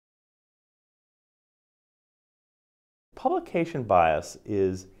publication bias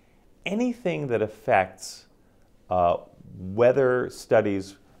is anything that affects whether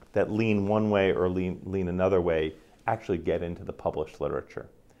studies that lean one way or lean another way actually get into the published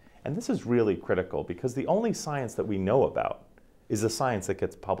literature. And this is really critical because the only science that we know about is the science that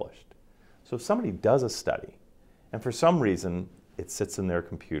gets published. So if somebody does a study and for some reason it sits in their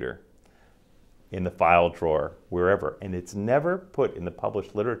computer, in the file drawer, wherever, and it's never put in the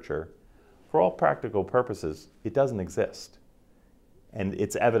published literature, for all practical purposes, it doesn't exist. And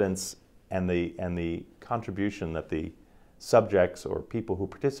its evidence and the contribution that the subjects or people who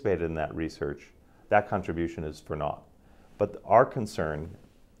participated in that research, that contribution is for naught. But our concern,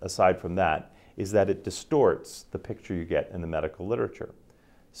 aside from that, is that it distorts the picture you get in the medical literature.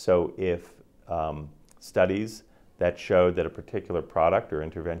 So if studies that showed that a particular product or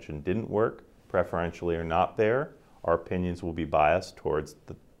intervention didn't work, preferentially or not there, our opinions will be biased towards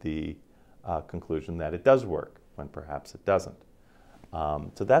the conclusion that it does work when perhaps it doesn't.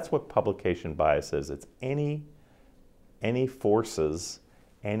 So that's what publication bias is. It's any forces,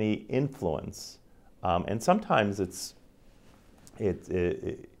 any influence, and sometimes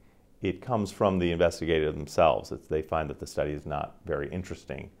it comes from the investigator themselves. They find that the study is not very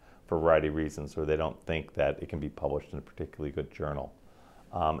interesting for a variety of reasons, or they don't think that it can be published in a particularly good journal.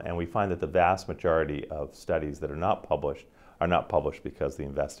 And we find that the vast majority of studies that are not published because the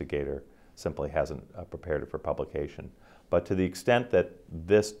investigator simply hasn't prepared it for publication. But to the extent that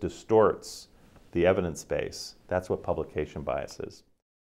this distorts the evidence base, that's what publication bias is.